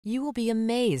You will be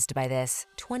amazed by this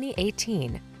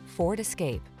 2018 Ford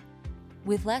Escape.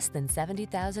 With less than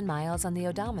 70,000 miles on the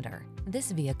odometer,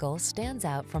 this vehicle stands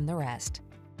out from the rest.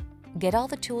 Get all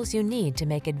the tools you need to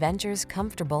make adventures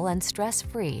comfortable and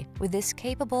stress-free with this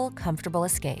capable, comfortable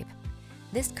Escape.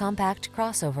 This compact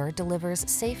crossover delivers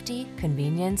safety,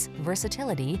 convenience,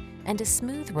 versatility, and a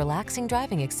smooth, relaxing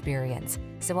driving experience,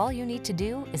 so all you need to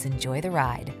do is enjoy the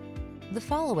ride. The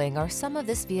following are some of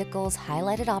this vehicle's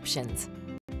highlighted options: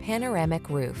 panoramic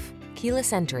roof,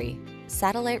 keyless entry,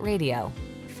 satellite radio,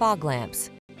 fog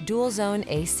lamps, dual zone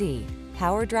AC,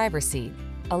 power driver seat,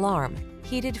 alarm,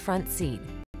 heated front seat,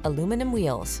 aluminum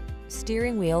wheels,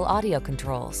 steering wheel audio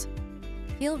controls.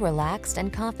 Feel relaxed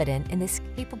and confident in this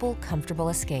capable, comfortable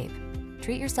Escape.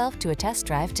 Treat yourself to a test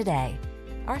drive today.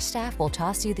 Our staff will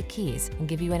toss you the keys and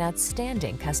give you an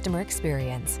outstanding customer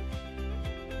experience.